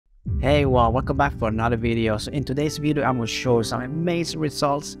Hey, well, welcome back for another video. So in today's video, I'm going to show some amazing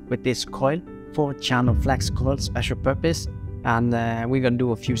results with this coil, 4-channel flex coil, special purpose, and we're going to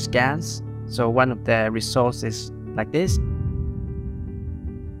do a few scans. So one of the results is like this,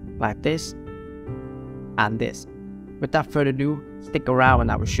 and this. Without further ado, stick around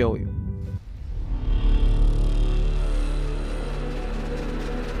and I will show you.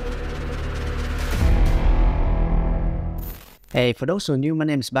 Hey, for those who are new, my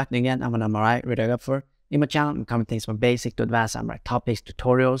name is back again. I'm an MRI radiographer. In my channel, I'm covering things from basic to advanced MRI topics,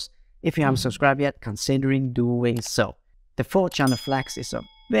 tutorials. If you haven't subscribed yet, considering doing so. The 4-channel flex is a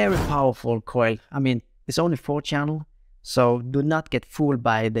very powerful coil. I mean, it's only 4-channel, so do not get fooled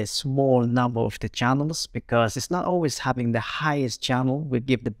by the small number of the channels, because it's not always having the highest channel will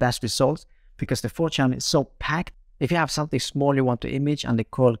give the best results, because the 4-channel is so packed. If you have something small you want to image and the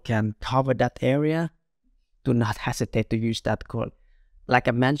coil can cover that area, do not hesitate to use that coil. Like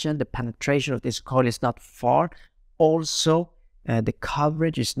I mentioned, the penetration of this coil is not far. Also, the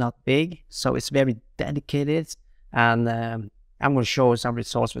coverage is not big, so it's very dedicated. And I'm going to show you some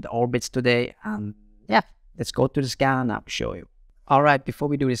results with orbits today. And yeah, let's go to the scan and I'll show you. All right, before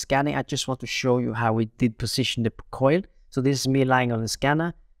we do the scanning, I just want to show you how we did position the coil. So this is me lying on the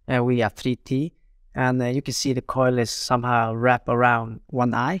scanner. We have 3T. And you can see the coil is somehow wrapped around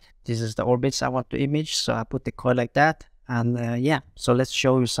one eye. This is the orbits I want to image, so I put the coil like that. And yeah, so let's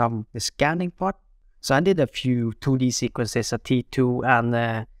show you the scanning part. So I did a few 2D sequences at T2,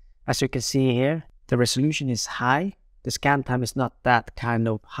 and as you can see here, the resolution is high. The scan time is not that kind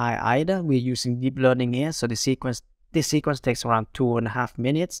of high either. We're using deep learning here, so this sequence takes around 2.5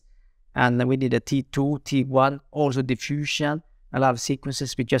 minutes. And then we did a T2, T1, also diffusion. A lot of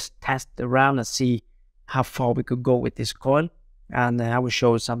sequences we just test around and see how far we could go with this coil, and I will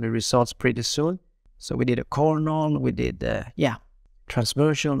show you some of the results pretty soon. So we did a coronal, we did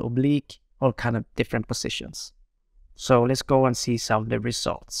transversal, oblique, all kind of different positions. So let's go and see some of the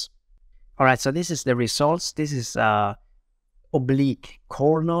results. All right, so this is the results. This is oblique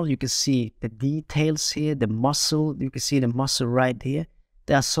coronal. You can see the details here, the muscle. You can see the muscle right here.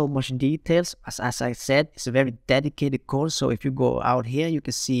 There are so much details. As I said, it's a very dedicated coil. So if you go out here, you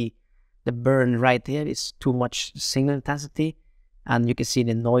can see the burn right here. It's too much signal intensity. And you can see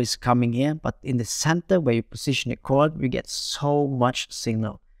the noise coming here. But in the center where you position the coil, we get so much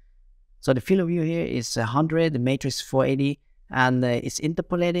signal. So the field of view here is 100, the matrix 480, and it's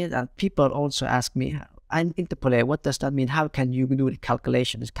interpolated. And people also ask me, I'm interpolated, what does that mean? How can you do the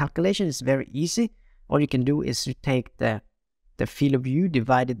calculation? The calculation is very easy. All you can do is you take the field of view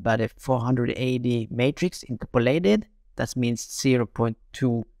divided by the 480 matrix interpolated. That means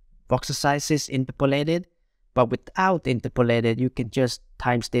 0.2 voxel sizes interpolated. But without interpolated, you can just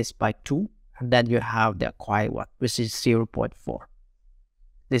times this by 2, and then you have the acquired one, which is 0.4.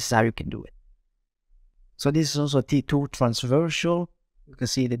 This is how you can do it. So this is also T2 transversal. You can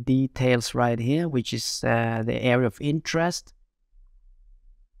see the details right here, which is the area of interest.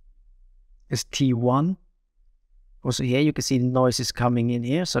 It's T1. Also here you can see the noise is coming in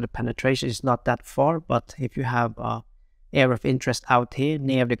here, so the penetration is not that far, but if you have an area of interest out here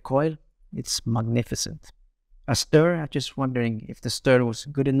near the coil, it's magnificent. A stir, I'm just wondering if the stir was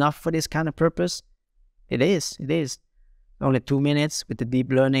good enough for this kind of purpose. It is. Only 2 minutes with the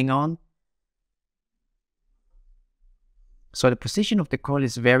deep learning on. So the position of the coil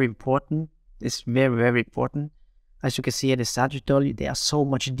is very important. It's very, very important. As you can see at the sagittal, there are so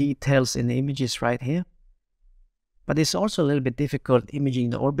much details in the images right here. But it's also a little bit difficult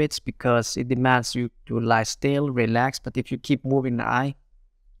imaging the orbits because it demands you to lie still, relax. But if you keep moving the eye,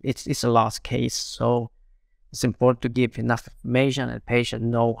 it's a lost case. So it's important to give enough information and the patient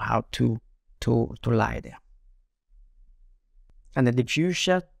know how to lie there. And the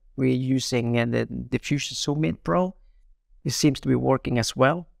diffusion, we're using the diffusion Zoom In Pro. It seems to be working as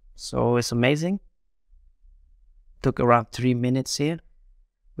well. So it's amazing. Took around 3 minutes here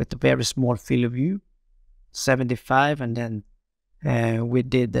with a very small field of view. 75, and then we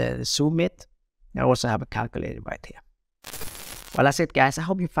did the zoom it. I also have a calculator right here. Well, that's it, guys. I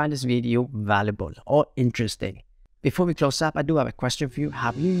hope you find this video valuable or interesting. Before we close up, I do have a question for you.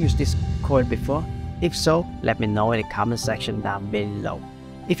 Have you used this coil before? If so, let me know in the comment section down below.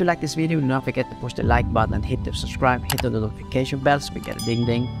 If you like this video, do not forget to push the like button and hit the subscribe, hit the notification bell so we get a ding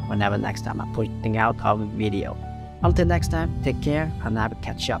ding whenever next time I'm putting out a video. Until next time, take care and I will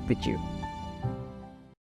catch up with you.